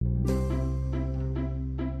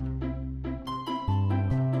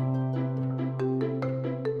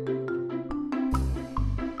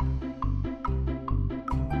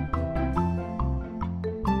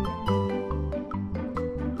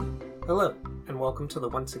and welcome to the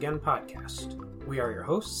Once Again podcast. We are your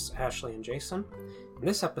hosts, Ashley and Jason. In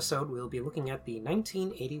this episode, we'll be looking at the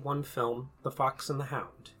 1981 film, The Fox and the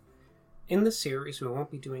Hound. In this series, we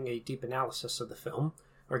won't be doing a deep analysis of the film,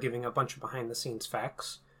 or giving a bunch of behind-the-scenes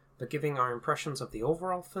facts, but giving our impressions of the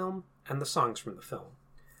overall film and the songs from the film.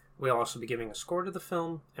 We'll also be giving a score to the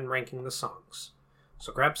film and ranking the songs.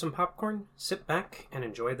 So grab some popcorn, sit back, and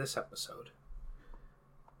enjoy this episode.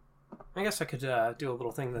 I guess I could do a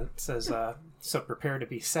little thing that says, so prepare to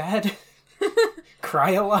be sad,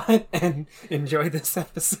 cry a lot, and enjoy this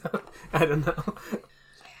episode. I don't know.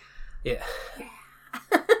 Yeah.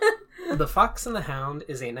 The Fox and the Hound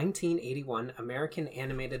is a 1981 American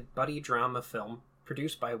animated buddy drama film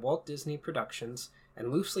produced by Walt Disney Productions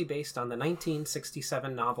and loosely based on the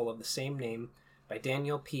 1967 novel of the same name by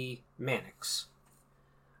Daniel P. Mannix.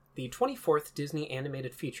 The 24th Disney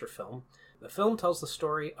animated feature film, the film tells the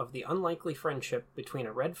story of the unlikely friendship between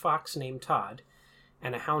a red fox named Todd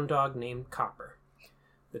and a hound dog named Copper.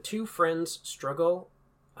 The two friends struggle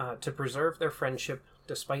to preserve their friendship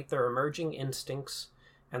despite their emerging instincts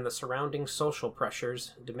and the surrounding social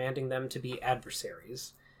pressures demanding them to be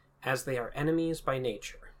adversaries, as they are enemies by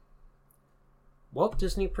nature. Walt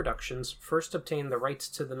Disney Productions first obtained the rights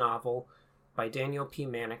to the novel by Daniel P.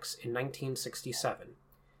 Mannix in 1967.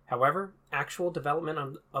 However, actual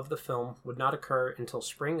development of the film would not occur until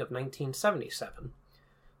spring of 1977.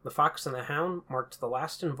 The Fox and the Hound marked the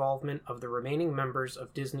last involvement of the remaining members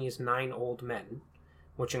of Disney's 9 Old Men,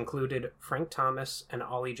 which included Frank Thomas and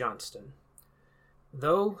Ollie Johnston.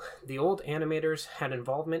 Though the old animators had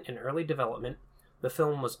involvement in early development, the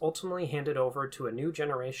film was ultimately handed over to a new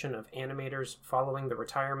generation of animators following the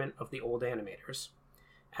retirement of the old animators.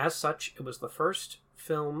 As such, it was the first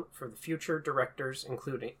film for future directors,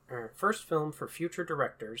 including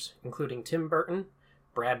Tim Burton,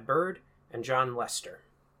 Brad Bird, and John Lester.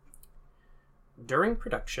 During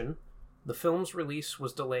production, the film's release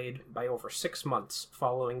was delayed by over 6 months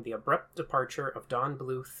following the abrupt departure of Don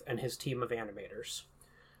Bluth and his team of animators.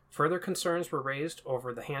 Further concerns were raised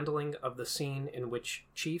over the handling of the scene in which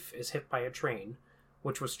Chief is hit by a train,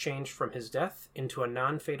 which was changed from his death into a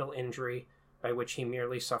non-fatal injury by which he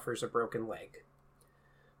merely suffers a broken leg.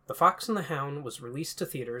 The Fox and the Hound was released to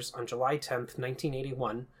theaters on July 10,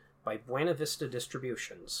 1981, by Buena Vista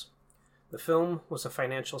Distributions. The film was a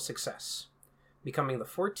financial success, becoming the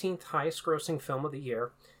 14th highest-grossing film of the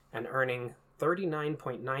year and earning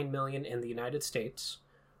 $39.9 million in the United States,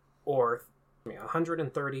 or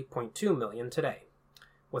 $130.2 million today,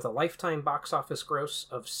 with a lifetime box office gross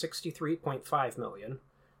of $63.5 million,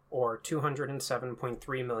 or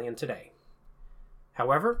 $207.3 million today.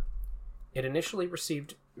 However, it initially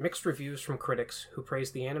received mixed reviews from critics who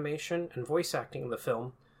praised the animation and voice acting of the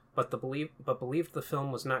film, but believed the film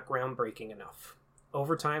was not groundbreaking enough.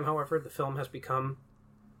 Over time, however, the film has become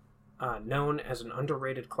known as an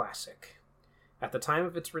underrated classic. At the time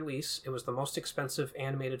of its release, it was the most expensive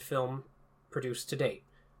animated film produced to date,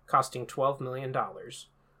 costing $12 million,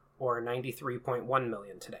 or $93.1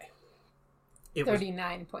 million today.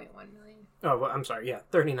 $39.1 million. Oh, well, I'm sorry, yeah,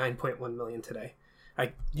 $39.1 million today.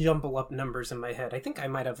 I jumble up numbers in my head. I think I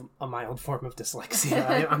might have a mild form of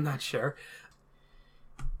dyslexia. I'm not sure.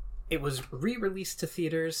 It was re-released to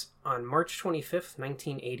theaters on March 25th,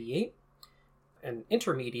 1988. An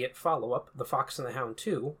intermediate follow-up, The Fox and the Hound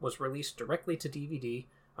 2, was released directly to DVD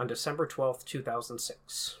on December 12th,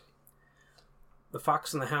 2006. The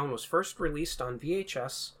Fox and the Hound was first released on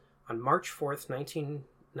VHS on March 4th,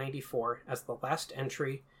 1994 as the last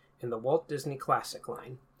entry in the Walt Disney Classic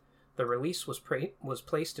line. The release was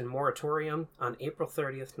placed in moratorium on April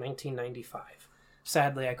 30th, 1995.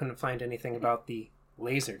 Sadly, I couldn't find anything about the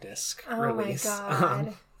Laserdisc release.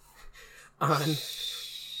 Oh my god.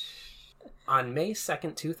 On May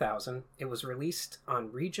 2nd, 2000, it was released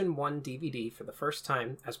on Region 1 DVD for the first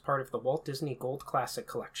time as part of the Walt Disney Gold Classic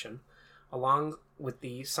Collection, along with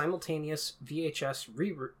the simultaneous VHS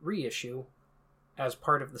reissue as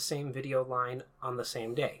part of the same video line on the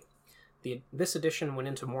same day. This edition went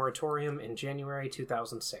into moratorium in January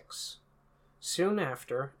 2006. Soon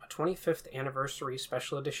after, a 25th anniversary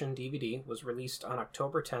special edition DVD was released on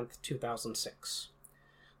October 10th, 2006.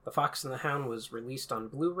 The Fox and the Hound was released on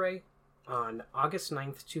Blu-ray on August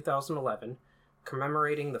 9th, 2011,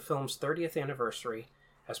 commemorating the film's 30th anniversary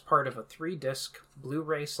as part of a 3-disc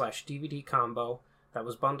Blu-ray/DVD combo that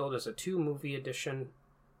was bundled as a 2-movie edition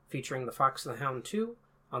featuring The Fox and the Hound 2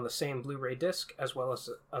 on the same Blu-ray disc, as well as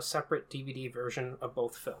a separate DVD version of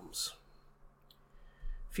both films.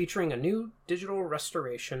 Featuring a new digital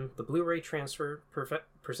restoration, the Blu-ray transfer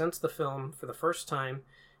presents the film for the first time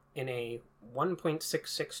in a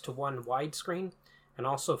 1.66:1 widescreen and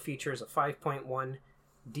also features a 5.1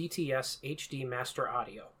 DTS HD Master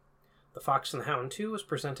Audio. The Fox and the Hound 2 was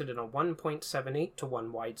presented in a 1.78 to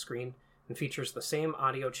 1 widescreen and features the same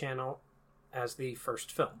audio channel as the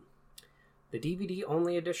first film. The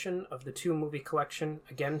DVD-only edition of the two-movie collection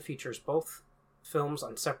again features both films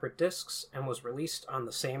on separate discs and was released on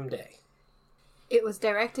the same day. It was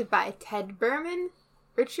directed by Ted Berman,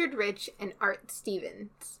 Richard Rich, and Art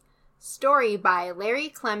Stevens. Story by Larry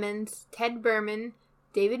Clemens, Ted Berman,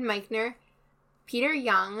 David Meichner, Peter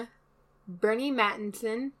Young, Bernie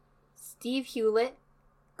Mattinson, Steve Hewlett,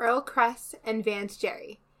 Earl Kress, and Vance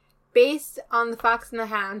Jerry. Based on The Fox and the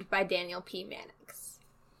Hound by Daniel P. Mannix.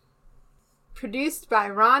 Produced by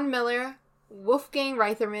Ron Miller, Wolfgang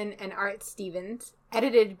Reitherman, and Art Stevens.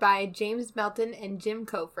 Edited by James Melton and Jim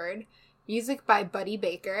Coford. Music by Buddy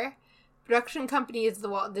Baker. Production company is the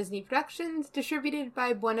Walt Disney Productions, distributed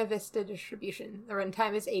by Buena Vista Distribution. The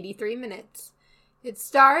runtime is 83 minutes. It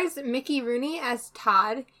stars Mickey Rooney as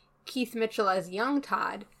Todd, Keith Mitchell as young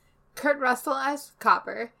Todd, Kurt Russell as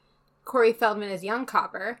Copper, Corey Feldman as young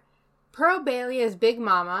Copper, Pearl Bailey as Big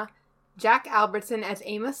Mama, Jack Albertson as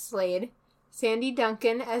Amos Slade, Sandy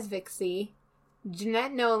Duncan as Vixie,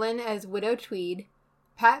 Jeanette Nolan as Widow Tweed,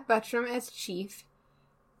 Pat Buttram as Chief,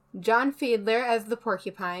 John Fiedler as the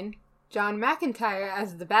Porcupine, John McIntyre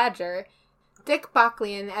as the Badger, Dick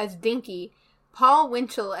Bachlian as Dinky, Paul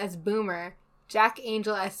Winchell as Boomer, Jack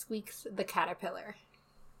Angel as Squeaks the Caterpillar.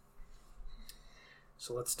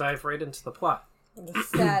 So let's dive right into the plot. The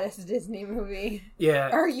saddest Disney movie.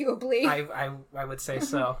 Yeah. Arguably. I would say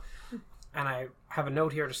so. And I have a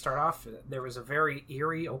note here to start off. There was a very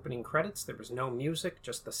eerie opening credits. There was no music,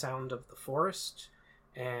 just the sound of the forest.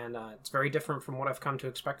 And it's very different from what I've come to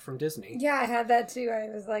expect from Disney. Yeah, I had that too. I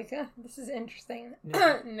was like, this is interesting.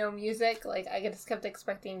 Yeah. No music. Like, I just kept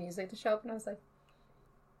expecting music to show up, and I was like,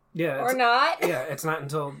 yeah, or not. Yeah, it's not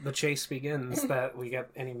until the chase begins that we get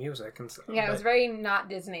any music. And so, yeah, it was very not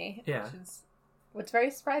Disney. Yeah. What's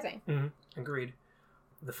very surprising. Mm-hmm. Agreed.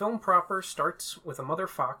 The film proper starts with a mother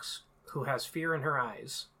fox who has fear in her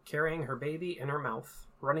eyes, carrying her baby in her mouth,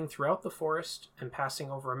 running throughout the forest and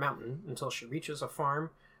passing over a mountain until she reaches a farm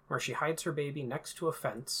where she hides her baby next to a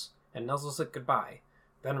fence and nuzzles it goodbye,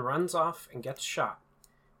 then runs off and gets shot,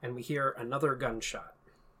 and we hear another gunshot.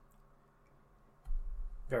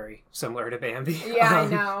 Very similar to Bambi. Yeah, I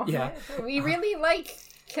know. Yeah. We really like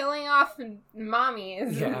killing off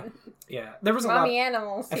mommies. Yeah. There was mommy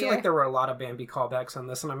animals. I feel like there were a lot of Bambi callbacks on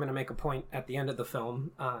this, and I'm going to make a point at the end of the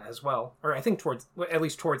film as well. Or I think at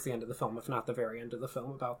least towards the end of the film, if not the very end of the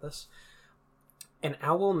film, about this. An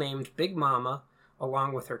owl named Big Mama,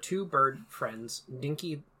 along with her two bird friends,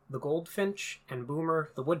 Dinky the goldfinch and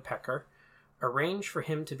Boomer the woodpecker, arrange for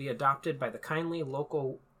him to be adopted by the kindly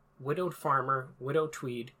local widowed farmer, Widow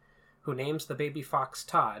Tweed, who names the baby fox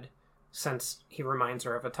Todd, since he reminds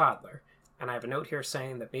her of a toddler. And I have a note here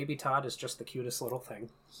saying that baby Todd is just the cutest little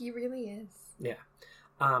thing. He really is. Yeah.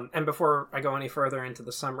 And before I go any further into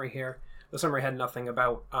the summary here, the summary had nothing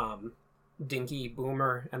about Dinky,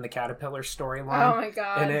 Boomer, and the caterpillar storyline. Oh my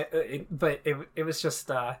god. And it was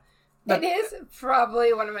just... it is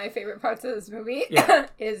probably one of my favorite parts of this movie. Yeah.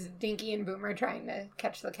 Is Dinky and Boomer trying to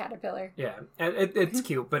catch the caterpillar. Yeah. It's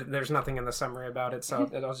cute, but there's nothing in the summary about it, so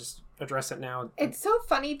I'll just address it now. It's so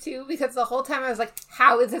funny, too, because the whole time I was like,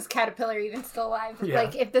 how is this caterpillar even still alive? Yeah.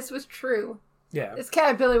 Like, if this was true, yeah, this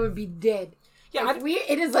caterpillar would be dead. Yeah, like,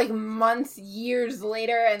 it is like months, years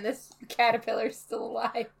later, and this caterpillar's still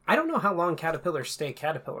alive. I don't know how long caterpillars stay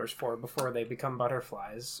caterpillars for before they become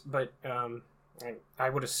butterflies, but I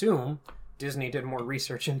would assume Disney did more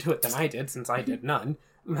research into it than I did, since I did none.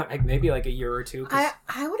 Maybe like a year or two.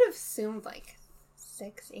 I would have assumed like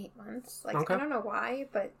 6-8 months. Like, okay. I don't know why,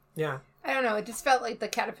 but yeah, I don't know. It just felt like the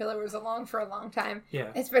caterpillar was along for a long time.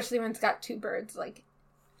 Yeah, especially when it's got two birds like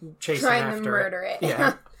chasing trying after to murder it.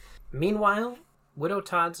 Yeah. Meanwhile, Widow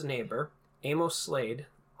Todd's neighbor, Amos Slade,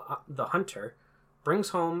 the hunter, brings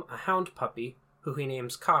home a hound puppy who he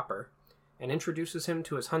names Copper, and introduces him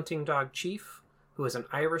to his hunting dog Chief, who is an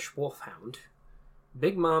Irish wolfhound.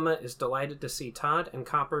 Big Mama is delighted to see Todd and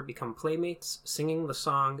Copper become playmates, singing the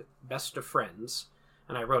song Best of Friends.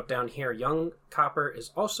 And I wrote down here, young Copper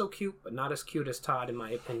is also cute, but not as cute as Todd, in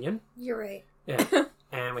my opinion. You're right. Yeah.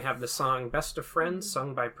 And we have the song Best of Friends,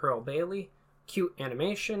 sung by Pearl Bailey. Cute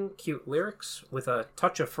animation, cute lyrics, with a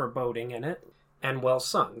touch of foreboding in it, and well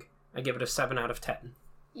sung. I give it a 7 out of 10.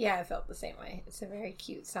 Yeah, I felt the same way. It's a very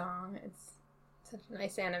cute song. It's such a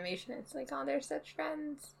nice animation. It's like, oh, they're such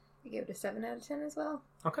friends. I give it a 7 out of 10 as well.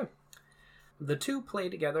 Okay. The two play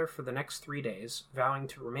together for the next 3 days, vowing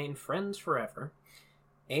to remain friends forever.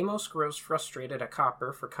 Amos grows frustrated at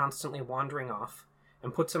Copper for constantly wandering off,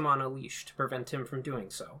 and puts him on a leash to prevent him from doing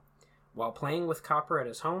so. While playing with Copper at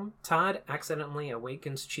his home, Todd accidentally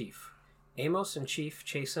awakens Chief. Amos and Chief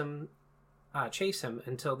chase him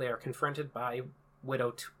until they are confronted by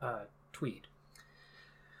Widow Tweed.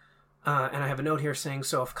 And I have a note here saying,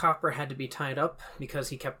 so if Copper had to be tied up because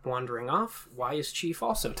he kept wandering off, why is Chief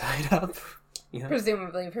also tied up? You know?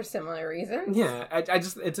 Presumably for similar reasons. Yeah, I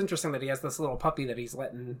just, it's interesting that he has this little puppy that he's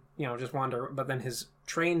letting, just wander, but then his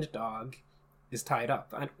trained dog is tied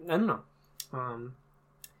up. I don't know.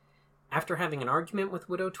 After having an argument with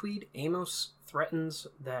Widow Tweed, Amos threatens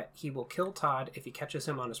that he will kill Todd if he catches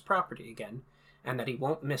him on his property again, and that he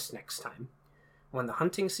won't miss next time. When the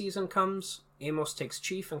hunting season comes, Amos takes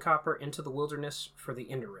Chief and Copper into the wilderness for the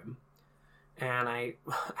interim. And I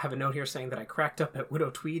have a note here saying that I cracked up at Widow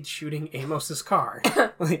Tweed shooting Amos's car.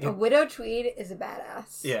 Widow Tweed is a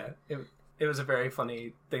badass. Yeah, it was a very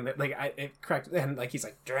funny thing that, it cracked, and, he's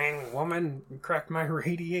like, dang, woman, you cracked my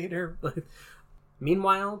radiator.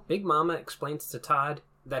 Meanwhile, Big Mama explains to Todd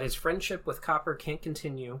that his friendship with Copper can't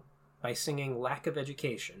continue by singing lack of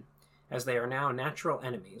education, as they are now natural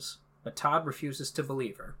enemies, but Todd refuses to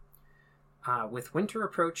believe her. With winter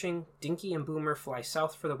approaching, Dinky and Boomer fly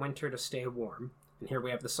south for the winter to stay warm, and here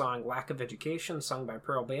we have the song Lack of Education, sung by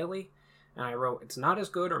Pearl Bailey, and I wrote, it's not as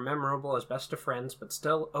good or memorable as Best of Friends, but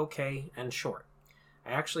still okay and short.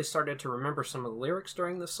 I actually started to remember some of the lyrics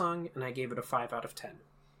during the song, and I gave it a 5 out of 10.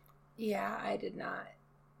 Yeah, I did not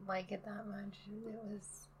like it that much. It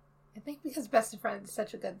was, I think because Best of Friends is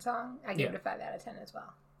such a good song, I gave it a 5 out of 10 as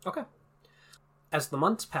well. Okay. As the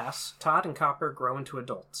months pass, Todd and Copper grow into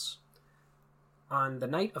adults. On the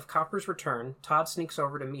night of Copper's return, Todd sneaks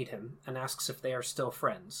over to meet him and asks if they are still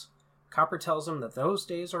friends. Copper tells him that those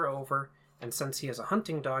days are over, and since he is a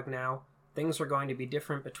hunting dog now, things are going to be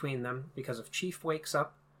different between them because if Chief wakes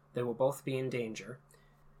up, they will both be in danger.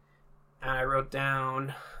 And I wrote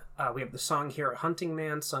down, we have the song here, A Hunting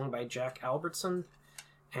Man, sung by Jack Albertson,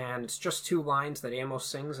 and it's just 2 lines that Amos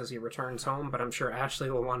sings as he returns home, but I'm sure Ashley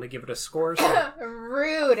will want to give it a score. So.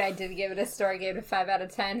 Rude! I did give it a score, I gave it a 5 out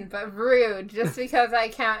of 10, but rude, just because I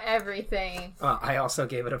count everything. I also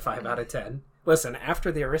gave it a 5 out of 10. Listen,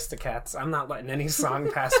 after the Aristocats, I'm not letting any song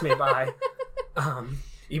pass me by.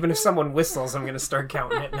 Even if someone whistles, I'm going to start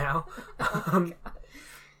counting it now.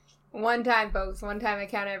 One time, folks. One time I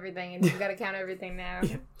count everything, and you've got to count everything now.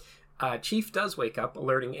 Yeah. Chief does wake up,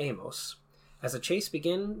 alerting Amos. As the chase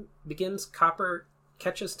begins, Copper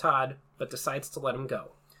catches Todd, but decides to let him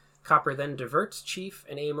go. Copper then diverts Chief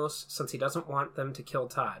and Amos since he doesn't want them to kill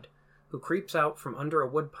Todd, who creeps out from under a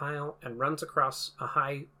woodpile and runs across a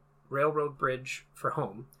high railroad bridge for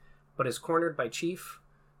home, but is cornered by Chief,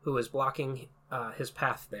 who is blocking his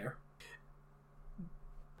path there.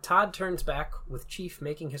 Todd turns back, with Chief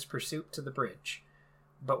making his pursuit to the bridge.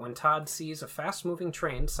 But when Todd sees a fast-moving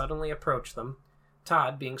train suddenly approach them,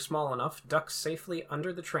 Todd, being small enough, ducks safely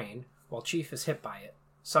under the train, while Chief is hit by it,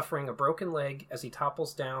 suffering a broken leg as he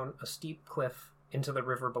topples down a steep cliff into the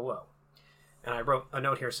river below. And I wrote a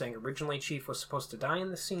note here saying originally Chief was supposed to die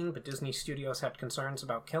in the scene, but Disney Studios had concerns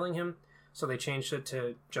about killing him, so they changed it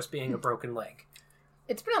to just being a broken leg.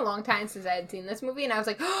 It's been a long time since I had seen this movie, and I was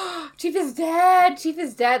like, oh, Chief is dead! Chief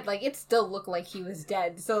is dead! It still looked like he was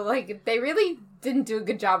dead. So, they really didn't do a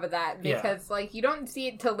good job of that, because, you don't see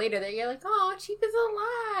it till later that you're like, oh, Chief is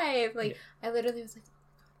alive! I literally was like, oh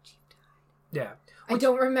my god, Chief died. Yeah. I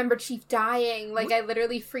don't remember Chief dying. I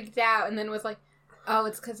literally freaked out, and then was like, oh,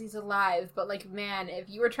 it's because he's alive. But, man, if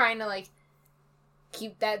you were trying to,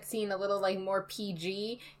 keep that scene a little, more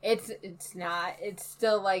PG, it's not. It's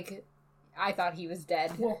still, I thought he was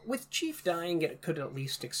dead. Well, with Chief dying, it could at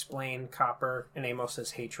least explain Copper and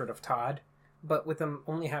Amos's hatred of Todd. But with them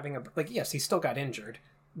only having yes, he still got injured,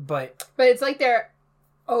 but... But it's they're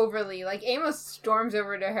overly... Amos storms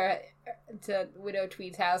over to Widow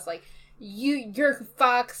Tweed's house, you're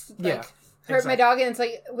fox, hurt my dog, and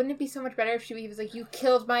it's wouldn't it be so much better if he was you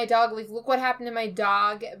killed my dog, look what happened to my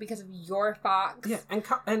dog because of your fox. Yeah,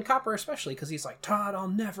 and Copper especially, because he's Todd, I'll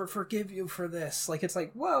never forgive you for this. It's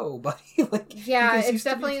whoa, buddy. Yeah, it's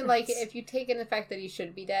definitely if you take in the fact that he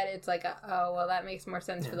should be dead, it's oh, well, that makes more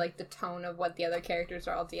sense for the tone of what the other characters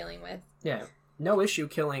are all dealing with. Yeah. No issue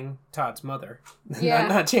killing Todd's mother. Yeah.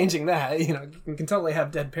 not changing that. You can totally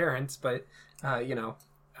have dead parents, but, I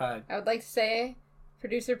would like to say...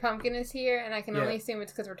 Producer Pumpkin is here, and I can only assume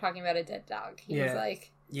it's because we're talking about a dead dog. He's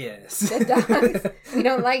yes. Dead dogs. We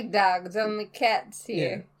don't like dogs, only cats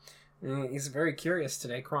here. Yeah. He's very curious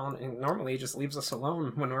today, crawling, and normally he just leaves us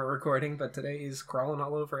alone when we're recording, but today he's crawling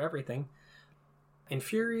all over everything.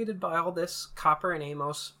 Infuriated by all this, Copper and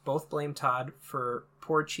Amos both blame Todd for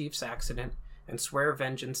poor Chief's accident, and swear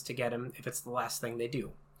vengeance to get him if it's the last thing they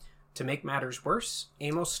do. To make matters worse,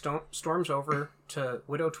 Amos storms over to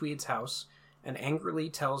Widow Tweed's house and angrily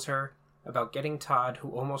tells her about getting Todd,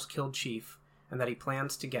 who almost killed Chief, and that he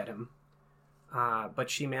plans to get him, but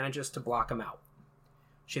she manages to block him out.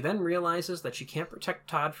 She then realizes that she can't protect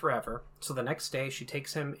Todd forever, so the next day she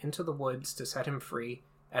takes him into the woods to set him free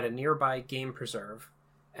at a nearby game preserve,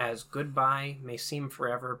 as Goodbye May Seem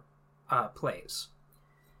Forever plays.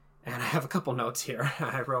 And I have a couple notes here.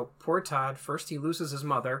 I wrote, poor Todd, first he loses his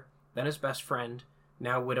mother, then his best friend,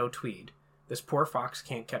 now Widow Tweed. This poor fox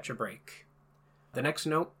can't catch a break. The next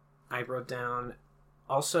note I wrote down,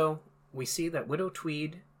 also, we see that Widow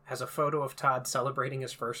Tweed has a photo of Todd celebrating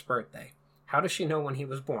his first birthday. How does she know when he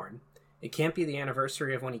was born? It can't be the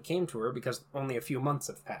anniversary of when he came to her because only a few months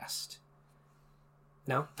have passed.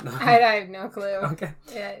 No? I have no clue. Okay.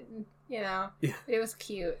 Yeah, it was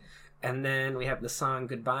cute. And then we have the song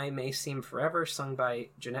Goodbye May Seem Forever, sung by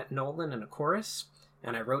Jeanette Nolan in a chorus.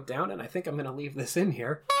 And I wrote down, and I think I'm going to leave this in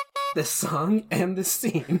here, this song and this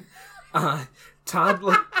scene. Todd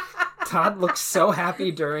looks so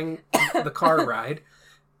happy during the car ride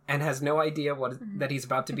and has no idea that he's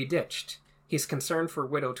about to be ditched. He's concerned for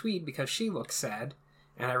Widow Tweed because she looks sad.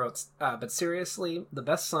 And I wrote, but seriously, the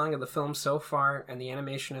best song of the film so far, and the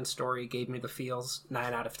animation and story gave me the feels,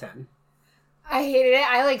 9 out of 10. I hated it.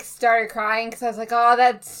 I, started crying because I was like, oh,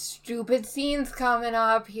 that stupid scene's coming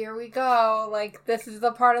up. Here we go. This is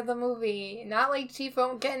the part of the movie. Not Chief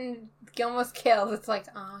getting almost killed. It's like,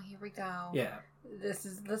 oh, here we go. Yeah. This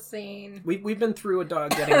is the scene. We've been through a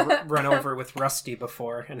dog getting run over with Rusty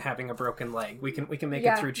before and having a broken leg. We can make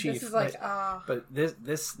it through Chief. This is but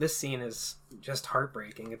this scene is just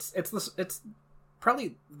heartbreaking. It's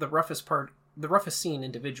probably the roughest scene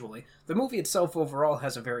individually. The movie itself overall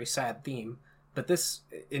has a very sad theme, but this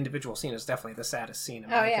individual scene is definitely the saddest scene.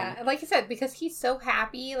 Yeah, like you said, because he's so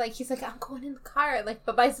happy. He's like, I'm going in the car.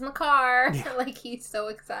 Bye-bye's in the car. Yeah. He's so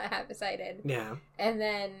excited. Yeah. And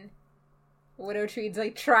then Widow Tweed's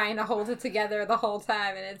trying to hold it together the whole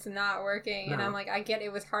time, and it's not working. No. And I'm like, I get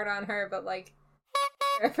it was hard on her, but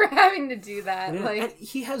for having to do that, yeah. And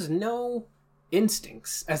he has no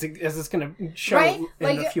instincts, as it's going to show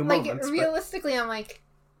in a few moments. Realistically, I'm like,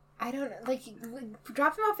 I don't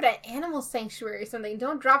drop him off at an animal sanctuary or something.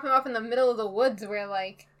 Don't drop him off in the middle of the woods where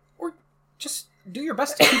or just do your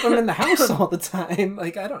best to keep him in the house all the time. I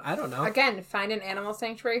don't know. Again, find an animal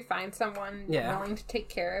sanctuary, find someone willing to take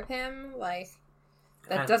care of him,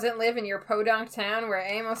 that doesn't live in your podunk town where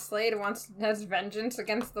Amos Slade has vengeance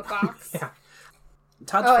against the fox. Yeah.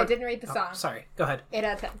 I didn't read the song. Sorry, go ahead. 8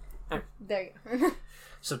 out of 10. Right. There you go.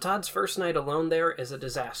 So Todd's first night alone there is a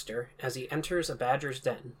disaster as he enters a badger's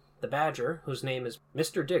den. The badger, whose name is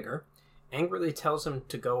Mr. Digger, angrily tells him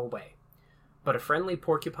to go away. But a friendly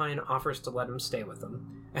porcupine offers to let him stay with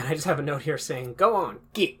him. And I just have a note here saying, go on,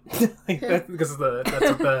 get! Because that's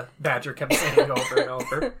what the badger kept saying over and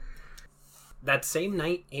over. That same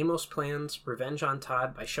night, Amos plans revenge on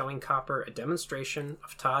Todd by showing Copper a demonstration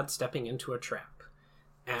of Todd stepping into a trap.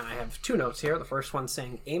 And I have 2 notes here. The first one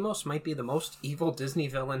saying, Amos might be the most evil Disney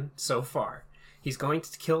villain so far. He's going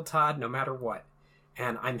to kill Todd no matter what.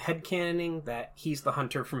 And I'm headcanoning that he's the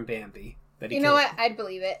hunter from Bambi. You know what? I'd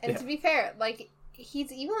believe it. And to be fair,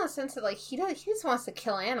 he's evil in the sense that, he just wants to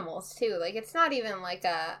kill animals, too. It's not even,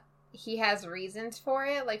 he has reasons for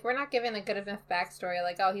it. We're not given a good enough backstory.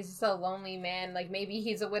 He's just a lonely man. Maybe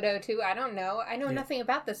he's a widow, too. I don't know. I know nothing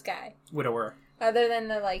about this guy. Widower. Other than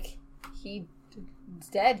he's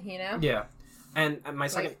dead, Yeah. And my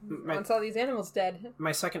second... once all these animals dead.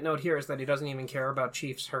 My second note here is that he doesn't even care about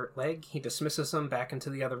Chief's hurt leg. He dismisses him back into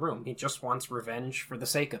the other room. He just wants revenge for the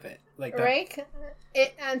sake of it. Right?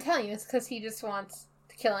 I'm telling you, it's because he just wants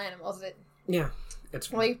to kill animals. Yeah. It's...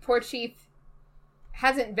 poor Chief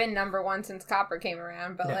hasn't been number 1 since Copper came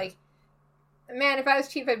around, but, man, if I was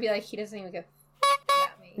Chief, I'd be like, he doesn't even give a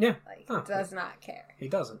about me. Yeah. Does not care. He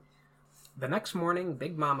doesn't. The next morning,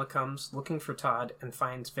 Big Mama comes looking for Todd and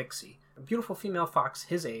finds Vixie, a beautiful female fox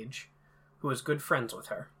his age, who is good friends with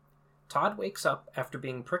her. Todd wakes up after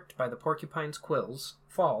being pricked by the porcupine's quills,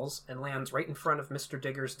 falls, and lands right in front of Mr.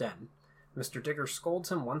 Digger's den. Mr. Digger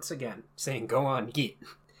scolds him once again, saying, go on, get.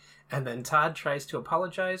 And then Todd tries to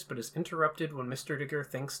apologize, but is interrupted when Mr. Digger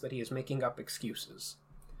thinks that he is making up excuses.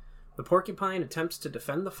 The porcupine attempts to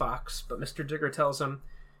defend the fox, but Mr. Digger tells him,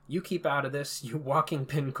 you keep out of this, you walking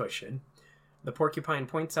pincushion. The porcupine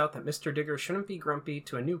points out that Mr. Digger shouldn't be grumpy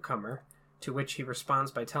to a newcomer, to which he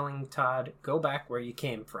responds by telling Todd, go back where you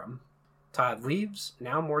came from. Todd leaves,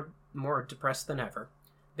 now more depressed than ever.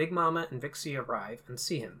 Big Mama and Vixie arrive and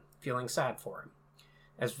see him, feeling sad for him.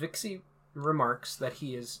 As Vixie remarks that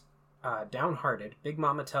he is downhearted, Big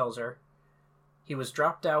Mama tells her he was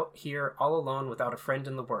dropped out here all alone without a friend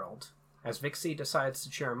in the world. As Vixie decides to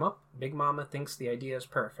cheer him up, Big Mama thinks the idea is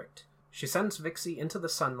perfect. She sends Vixie into the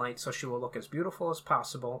sunlight so she will look as beautiful as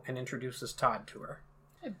possible and introduces Todd to her.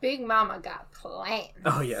 Big Mama got plans.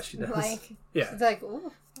 Oh, yeah, she does. She's like,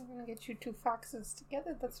 ooh, I'm going to get you two foxes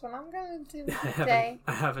together. That's what I'm going to do today.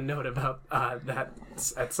 I have a note about that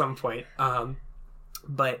at some point.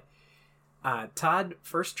 But Todd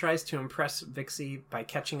first tries to impress Vixie by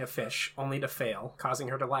catching a fish, only to fail, causing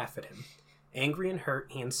her to laugh at him. Angry and hurt,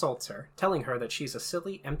 he insults her, telling her that she's a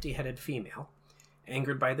silly, empty-headed female.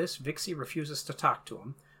 Angered by this, Vixie refuses to talk to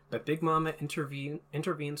him, but Big Mama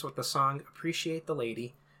intervenes with the song Appreciate the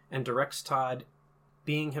Lady and directs Todd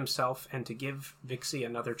being himself and to give Vixie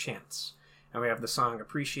another chance. And we have the song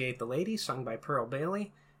Appreciate the Lady, sung by Pearl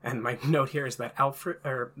Bailey, and my note here is that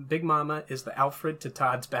Big Mama is the Alfred to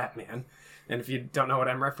Todd's Batman. And if you don't know what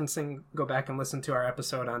I'm referencing, go back and listen to our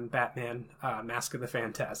episode on Batman, Mask of the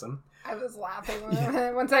Phantasm. I was laughing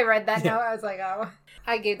once I read that note. I was like, oh.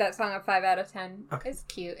 I gave that song a 5 out of 10. Okay. It's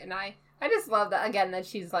cute, and I just love that, again, that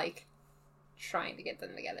she's, like, trying to get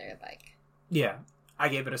them together, like. Yeah, I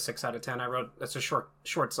gave it a 6 out of 10. I wrote, it's a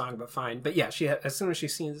short song, but fine. But yeah, as soon as she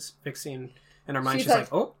sees Vixie in her mind, she's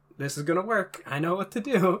like, oh, this is gonna work. I know what to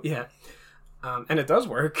do. Yeah. And it does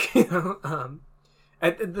work, you know.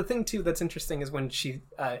 The thing, too, that's interesting is when she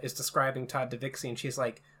is describing Todd to Vixie, and she's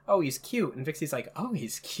like, oh, he's cute. And Vixie's like, oh,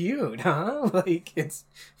 he's cute, huh? Like,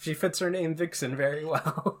 she fits her name Vixen very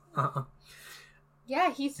well.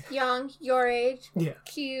 Yeah, he's young, your age. Yeah.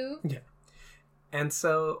 Cute. Yeah. And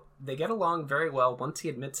so they get along very well once he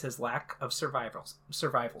admits his lack of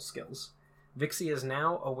survival skills. Vixie is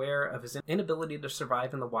now aware of his inability to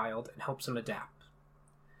survive in the wild and helps him adapt.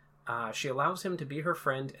 She allows him to be her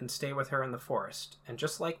friend and stay with her in the forest, and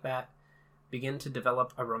just like that, begin to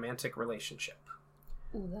develop a romantic relationship.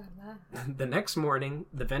 Ooh la la. The next morning,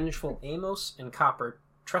 the vengeful Amos and Copper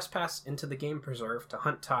trespass into the game preserve to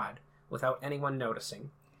hunt Todd, without anyone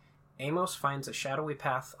noticing. Amos finds a shadowy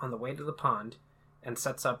path on the way to the pond, and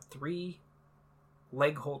sets up 3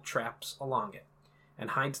 leg hold traps along it,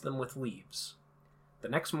 and hides them with leaves. The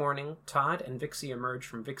next morning, Todd and Vixie emerge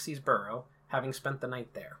from Vixie's burrow, having spent the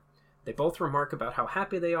night there. They both remark about how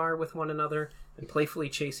happy they are with one another, and playfully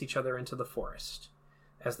chase each other into the forest.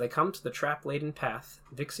 As they come to the trap-laden path,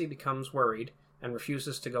 Vixie becomes worried and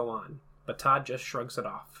refuses to go on, but Todd just shrugs it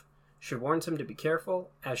off. She warns him to be careful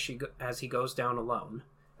as he goes down alone.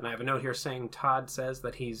 And I have a note here saying Todd says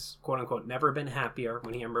that he's, quote-unquote, never been happier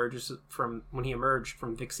when he emerged from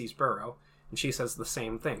Vixie's burrow, and she says the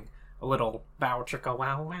same thing. A little bow chicka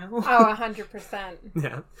wow wow. Oh, 100%.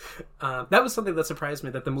 Yeah. That was something that surprised me,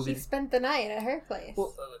 that the movie... She spent the night at her place.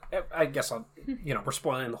 Well, I guess we're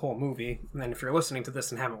spoiling the whole movie, and then if you're listening to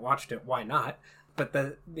this and haven't watched it, why not? But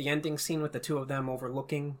the ending scene with the two of them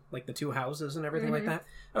overlooking, like, the 2 houses and everything like that,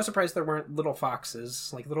 I was surprised there weren't little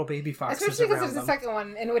foxes, like little baby foxes. Especially because there's a second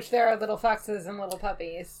one in which there are little foxes and little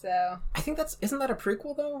puppies, so... I think isn't that a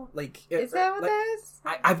prequel, though? Like, is that what that is?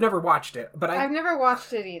 I've never watched it, but I've never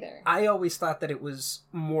watched it either. I always thought that it was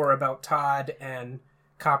more about Todd and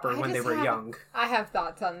Copper when they were young. I have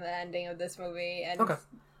thoughts on the ending of this movie, and... Okay.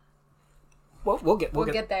 Well, we'll get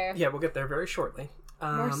there. Yeah, we'll get there very shortly.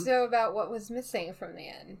 More so about what was missing from the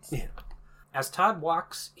end. Yeah. As Todd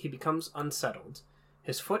walks, he becomes unsettled.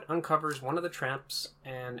 His foot uncovers one of the traps,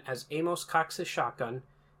 and as Amos cocks his shotgun,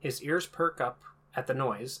 his ears perk up at the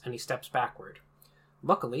noise, and he steps backward.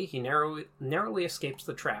 Luckily, he narrowly escapes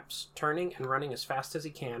the traps, turning and running as fast as he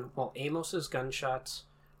can, while Amos's gunshots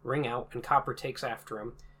ring out and Copper takes after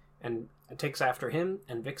him, and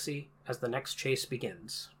Vixie as the next chase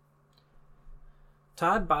begins.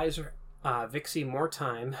 Todd buys Vixie more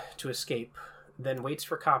time to escape, then waits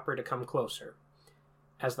for Copper to come closer.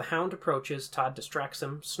 As the hound approaches, Todd distracts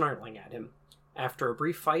him, snarling at him. After a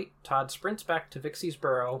brief fight, Todd sprints back to Vixie's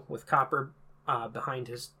burrow with Copper behind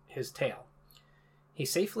his tail. He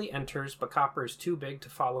safely enters, but Copper is too big to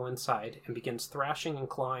follow inside and begins thrashing and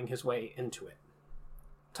clawing his way into it.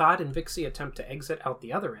 Todd and Vixie attempt to exit out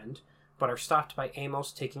the other end, but are stopped by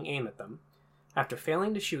Amos taking aim at them. After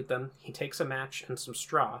failing to shoot them, he takes a match and some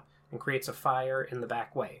straw and creates a fire in the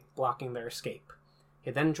back way, blocking their escape. He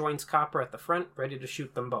then joins Copper at the front, ready to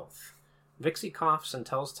shoot them both. Vixie coughs and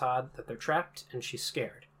tells Todd that they're trapped and she's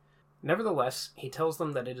scared. Nevertheless, he tells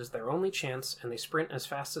them that it is their only chance, and they sprint as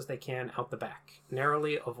fast as they can out the back,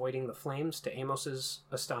 narrowly avoiding the flames to Amos's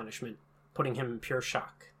astonishment, putting him in pure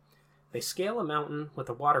shock. They scale a mountain with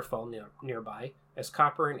a waterfall nearby, as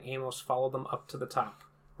Copper and Amos follow them up to the top,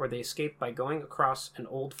 where they escape by going across an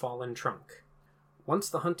old fallen trunk. Once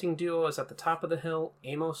the hunting duo is at the top of the hill,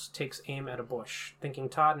 Amos takes aim at a bush, thinking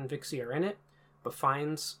Todd and Vixie are in it, but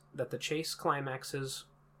finds that the chase climaxes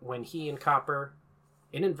when he and Copper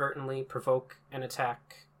inadvertently provoke an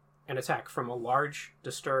attack from a large,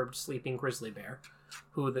 disturbed, sleeping grizzly bear,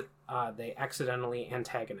 who they accidentally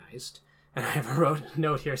antagonized. And I have a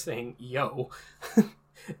note here saying, yo,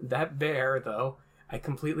 that bear, though, I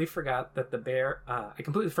completely forgot about the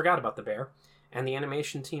bear, and the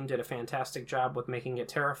animation team did a fantastic job with making it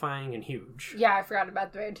terrifying and huge. Yeah, I forgot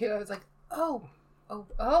about the bear, too. I was like, oh.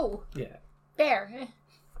 Yeah. Bear.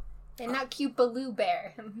 And not cute Baloo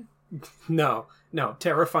bear. No,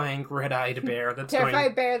 terrifying red-eyed bear that's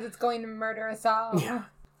terrified bear that's going to murder us all. Yeah.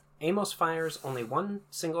 Amos fires only one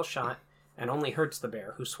single shot and only hurts the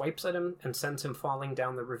bear, who swipes at him and sends him falling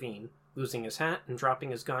down the ravine, losing his hat and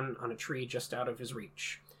dropping his gun on a tree just out of his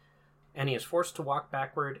reach. And he is forced to walk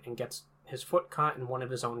backward and gets his foot caught in one of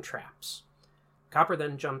his own traps. Copper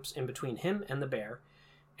then jumps in between him and the bear,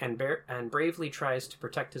 and bravely tries to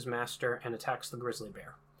protect his master and attacks the grizzly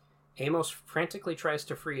bear. Amos frantically tries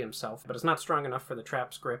to free himself, but is not strong enough for the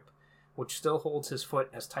trap's grip, which still holds his foot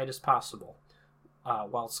as tight as possible,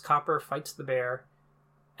 whilst Copper fights the bear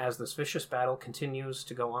as this vicious battle continues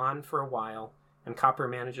to go on for a while, and Copper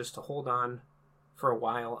manages to hold on for a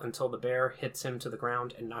while until the bear hits him to the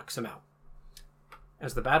ground and knocks him out.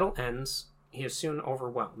 As the battle ends, he is soon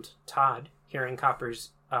overwhelmed. Todd, hearing Copper's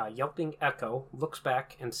yelping echo, looks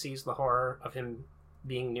back and sees the horror of him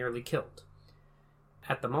being nearly killed.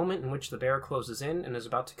 At the moment in which the bear closes in and is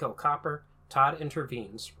about to kill Copper, Todd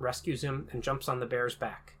intervenes, rescues him, and jumps on the bear's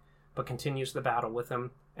back, but continues the battle with him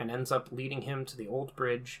and ends up leading him to the old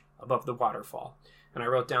bridge above the waterfall. And I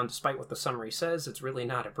wrote down, despite what the summary says, it's really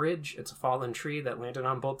not a bridge, it's a fallen tree that landed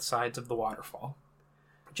on both sides of the waterfall.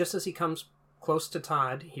 Just as he comes close to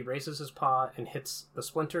Todd, he raises his paw and hits the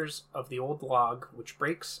splinters of the old log, which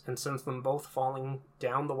breaks and sends them both falling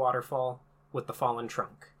down the waterfall with the fallen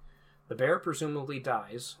trunk. The bear presumably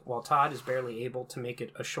dies, while Todd is barely able to make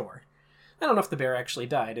it ashore. I don't know if the bear actually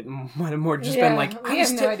died. It might have more just been like, we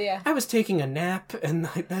have no idea. I was taking a nap, and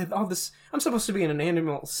I had all this. I'm supposed to be in an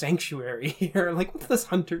animal sanctuary here. Like, what's this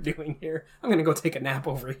hunter doing here? I'm going to go take a nap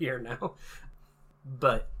over here now.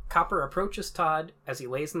 But Copper approaches Todd as he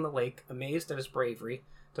lays in the lake, amazed at his bravery,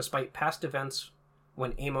 despite past events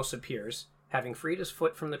when Amos appears, having freed his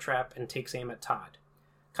foot from the trap and takes aim at Todd.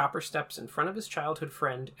 Copper steps in front of his childhood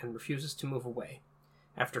friend and refuses to move away.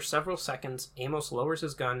 After several seconds, Amos lowers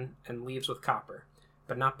his gun and leaves with Copper,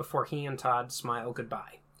 but not before he and Todd smile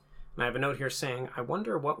goodbye. And I have a note here saying, I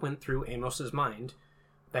wonder what went through Amos's mind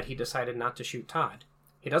that he decided not to shoot Todd.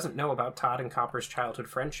 He doesn't know about Todd and Copper's childhood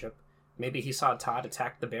friendship. Maybe he saw Todd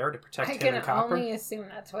attack the bear to protect him and Copper. I can only assume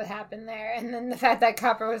that's what happened there. And then the fact that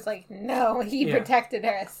Copper was like, no, he protected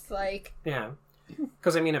us. Like, yeah.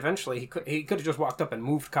 Because, I mean, eventually he could have just walked up and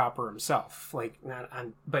moved Copper himself.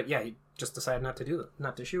 But yeah, he just decided not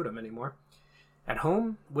to shoot him anymore. At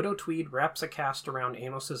home, Widow Tweed wraps a cast around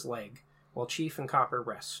Amos's leg, while Chief and Copper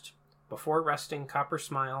rest. Before resting, Copper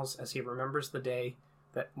smiles as he remembers the day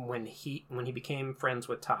that when he became friends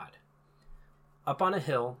with Todd. Up on a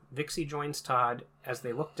hill, Vixie joins Todd as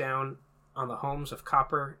they look down on the homes of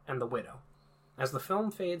Copper and the Widow. As the film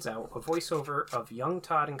fades out, a voiceover of young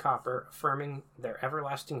Todd and Copper affirming their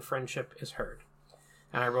everlasting friendship is heard.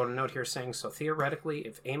 And I wrote a note here saying, so theoretically,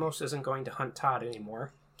 if Amos isn't going to hunt Todd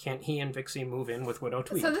anymore, can't he and Vixie move in with Widow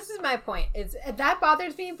Tweed? So this is my point. That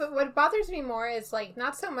bothers me, but what bothers me more is, like,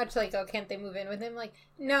 not so much like, oh, can't they move in with him? Like,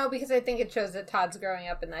 no, because I think it shows that Todd's growing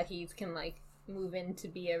up and that he can, like, move in to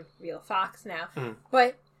be a real fox now. Mm.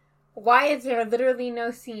 But why is there literally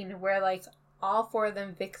no scene where, like, all four of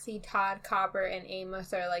them, Vixie, Todd, Copper, and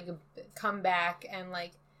Amos, are, like, come back and,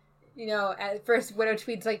 like, you know, at first Widow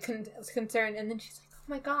Tweed's, like, concerned, and then she's like, oh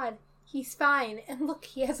my god, he's fine, and look,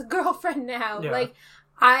 he has a girlfriend now. Yeah.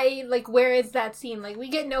 Where is that scene? Like, we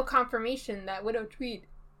get no confirmation that Widow Tweed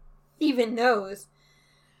even knows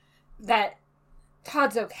that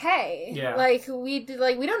Todd's okay. Yeah. We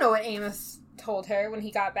don't know what Amos told her when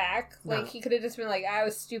he got back. Like, he could have just been like, I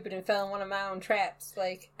was stupid and fell in one of my own traps.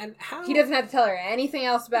 Like, and how... he doesn't have to tell her anything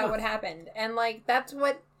else about what happened. And, like, that's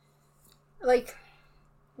what, like,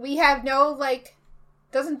 we have no, like,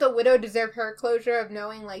 doesn't the widow deserve her closure of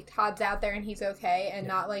knowing, like, Todd's out there and he's okay and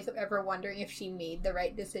not, like, ever wondering if she made the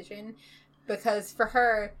right decision? Because for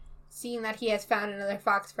her, seeing that he has found another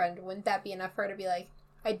fox friend, wouldn't that be enough for her to be like,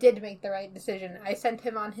 I did make the right decision. I sent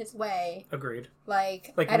him on his way. Agreed.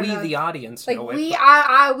 Like we, the audience, like, know we,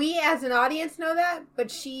 it. We as an audience know that,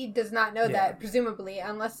 but she does not know that, presumably,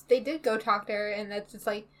 unless they did go talk to her, and that's just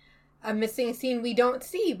like, a missing scene we don't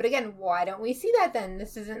see. But again, why don't we see that then?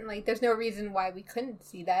 This isn't like, there's no reason why we couldn't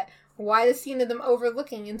see that. Why the scene of them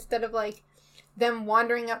overlooking instead of like them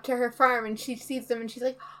wandering up to her farm and she sees them and she's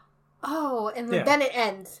like, oh, and then it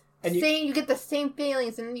ends. And you get the same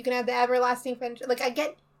feelings and you can have the everlasting friendship. Like, I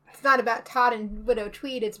get it's not about Todd and Widow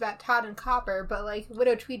Tweed, it's about Todd and Copper, but like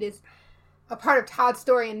Widow Tweed is a part of Todd's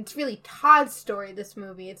story, and it's really Todd's story, this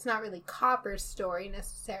movie. It's not really Copper's story,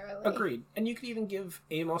 necessarily. Agreed. And you could even give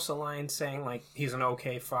Amos a line saying, like, he's an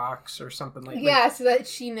okay fox or something like that. Yeah, so that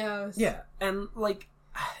she knows. Yeah, and, like,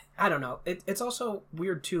 I don't know. It's also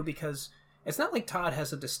weird, too, because it's not like Todd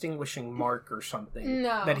has a distinguishing mark or something.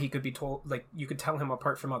 No. That he could be told, like, you could tell him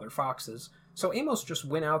apart from other foxes. So Amos just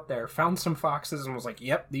went out there, found some foxes, and was like,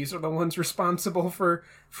 yep, these are the ones responsible for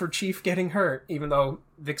Chief getting hurt, even though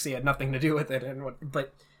Vixie had nothing to do with it.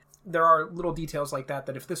 But there are little details like that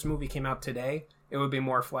if this movie came out today, it would be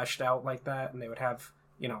more fleshed out like that, and they would have,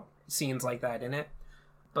 scenes like that in it.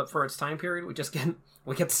 But for its time period, we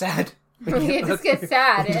get sad. We just get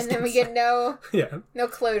sad, and then we get no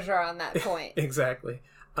closure on that point. Exactly.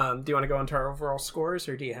 Do you want to go into our overall scores,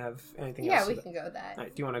 or do you have anything else? Yeah, we can go with that.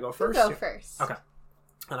 Right, do you want to go first? Go first. Okay.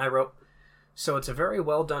 And I wrote, so it's a very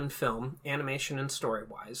well done film, animation and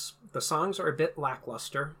story-wise. The songs are a bit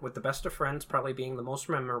lackluster, with The Best of Friends probably being the most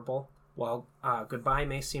memorable, while Goodbye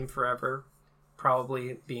May Seem Forever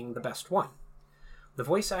probably being the best one. The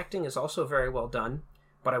voice acting is also very well done,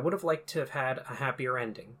 but I would have liked to have had a happier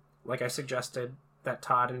ending. Like I suggested, that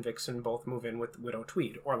Todd and Vixen both move in with Widow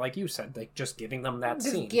Tweed. Or like you said, like just giving them that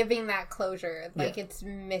scene. Just giving that closure. Like it's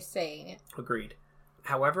missing. Agreed.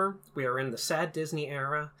 However, we are in the sad Disney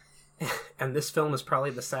era, and this film is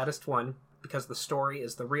probably the saddest one because the story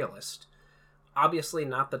is the realest. Obviously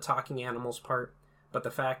not the talking animals part, but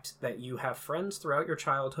the fact that you have friends throughout your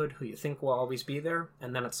childhood who you think will always be there,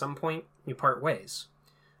 and then at some point, you part ways.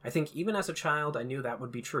 I think even as a child, I knew that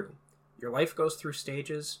would be true. Your life goes through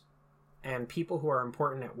stages, and people who are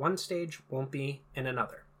important at one stage won't be in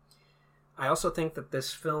another. I also think that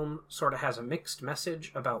this film sort of has a mixed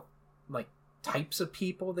message about, like, types of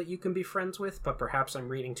people that you can be friends with, but perhaps I'm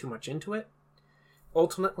reading too much into it.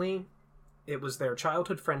 Ultimately, it was their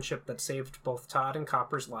childhood friendship that saved both Todd and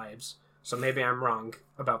Copper's lives, so maybe I'm wrong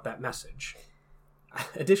about that message.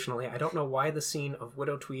 Additionally, I don't know why the scene of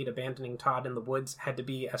Widow Tweed abandoning Todd in the woods had to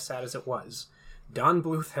be as sad as it was. Don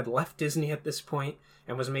Bluth had left Disney at this point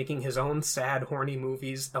and was making his own sad, horny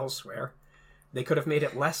movies elsewhere. They could have made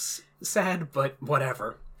it less sad, but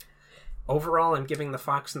whatever. Overall, I'm giving The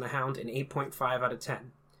Fox and the Hound an 8.5 out of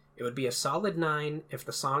 10. It would be a solid 9 if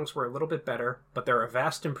the songs were a little bit better, but they're a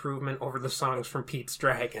vast improvement over the songs from Pete's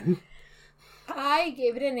Dragon. I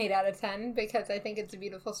gave it an 8 out of 10 because I think it's a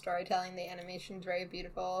beautiful storytelling. The animation's very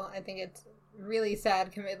beautiful. I think it's really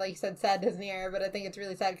sad, like you said, sad Disney era, but I think it's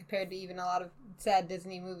really sad compared to even a lot of sad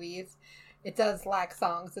Disney movies. It does lack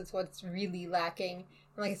songs. It's what's really lacking.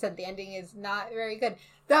 And like I said, the ending is not very good.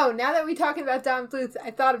 Though, now that we're talking about Don Bluth,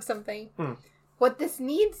 I thought of something. What this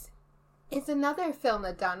needs is another film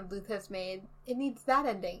that Don Bluth has made. It needs that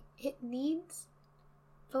ending. It needs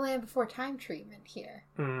The Land Before Time treatment here.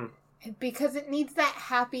 Because it needs that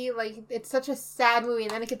happy, like, it's such a sad movie,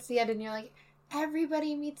 and then it gets to the end, and you're like,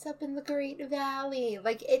 everybody meets up in the Great Valley.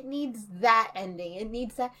 Like, it needs that ending. It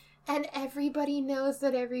needs that, and everybody knows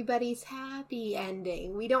that everybody's happy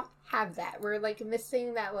ending. We don't have that. We're, like,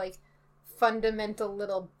 missing that, like, fundamental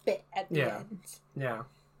little bit at the end. Yeah,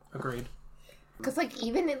 agreed. Because, like,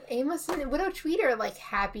 even Amos and Widow Tweed are, like,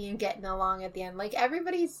 happy and getting along at the end. Like,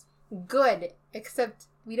 everybody's good, except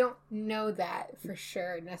we don't know that for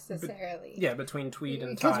sure necessarily. Between Tweed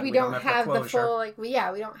and Todd, because we don't have the full, like, we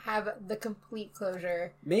don't have the complete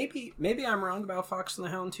closure. Maybe I'm wrong about Fox and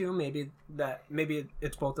the Hound too. Maybe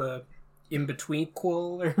it's both a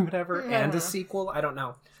in-between-quel or whatever and a sequel. I don't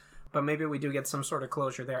know. But maybe we do get some sort of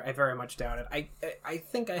closure there. I very much doubt it. I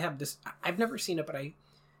think I have this. I've never seen it, but I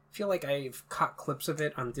feel like I've caught clips of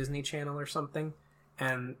it on Disney Channel or something,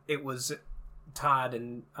 and it was Todd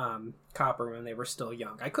and Copper when they were still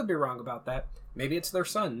young. I could be wrong about that. Maybe it's their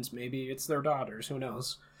sons. Maybe it's their daughters. Who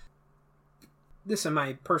knows? This is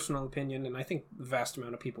my personal opinion, and I think the vast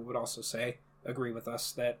amount of people would also agree with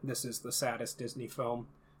us that this is the saddest Disney film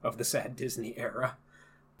of the sad Disney era.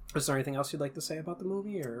 Is there anything else you'd like to say about the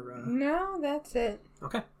movie? Or No, that's it.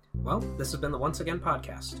 Okay. Well, this has been the Once Again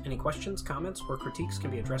Podcast. Any questions, comments, or critiques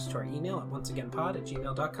can be addressed to our email at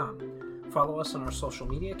onceagainpod@gmail.com. Follow us on our social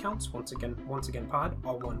media accounts, once again pod,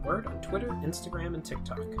 all one word, on Twitter, Instagram, and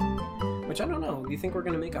TikTok. Which, I don't know, do you think we're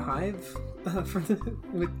going to make a hive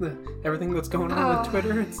with everything that's going on with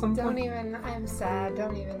Twitter at some point? I'm sad.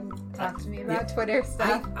 Don't even talk to me about Twitter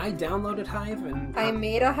stuff. I downloaded Hive and... I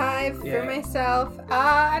made a hive for myself.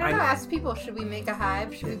 I don't know, ask people, should we make a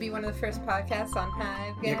hive? Should we be one of the first podcasts on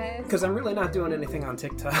Hive, guys? Because I'm really not doing anything on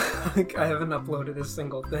TikTok. I haven't uploaded a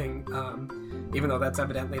single thing, even though that's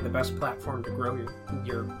evidently the best platform to grow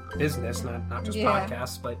your business, not just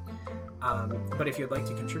podcasts, but if you'd like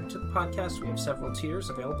to contribute to the podcast, we have several tiers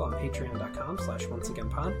available on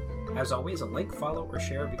patreon.com/onceagainpod. As always, a like, follow, or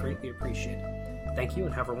share would be greatly appreciated. Thank you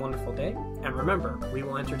and have a wonderful day. And remember, we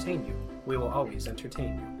will entertain you. We will always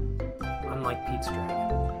entertain you. Unlike Pete's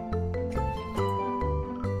Dragon.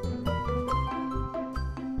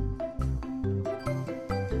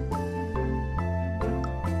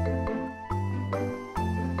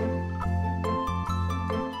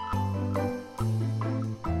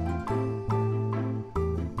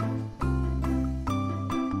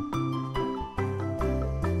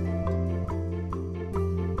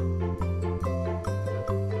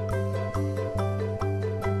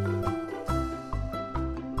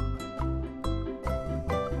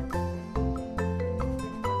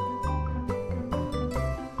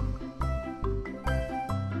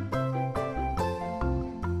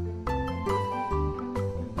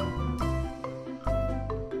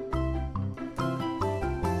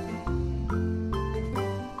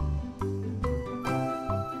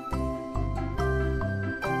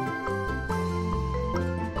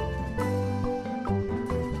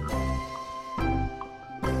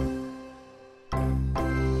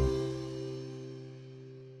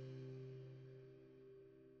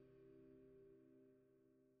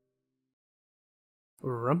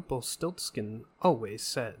 Rumpelstiltskin always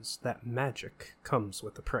says that magic comes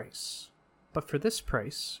with a price. But for this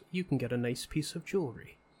price, you can get a nice piece of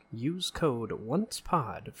jewelry. Use code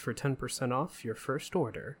ONCEPOD for 10% off your first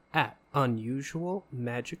order at Unusual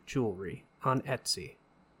Magic Jewelry on Etsy.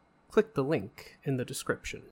 Click the link in the description.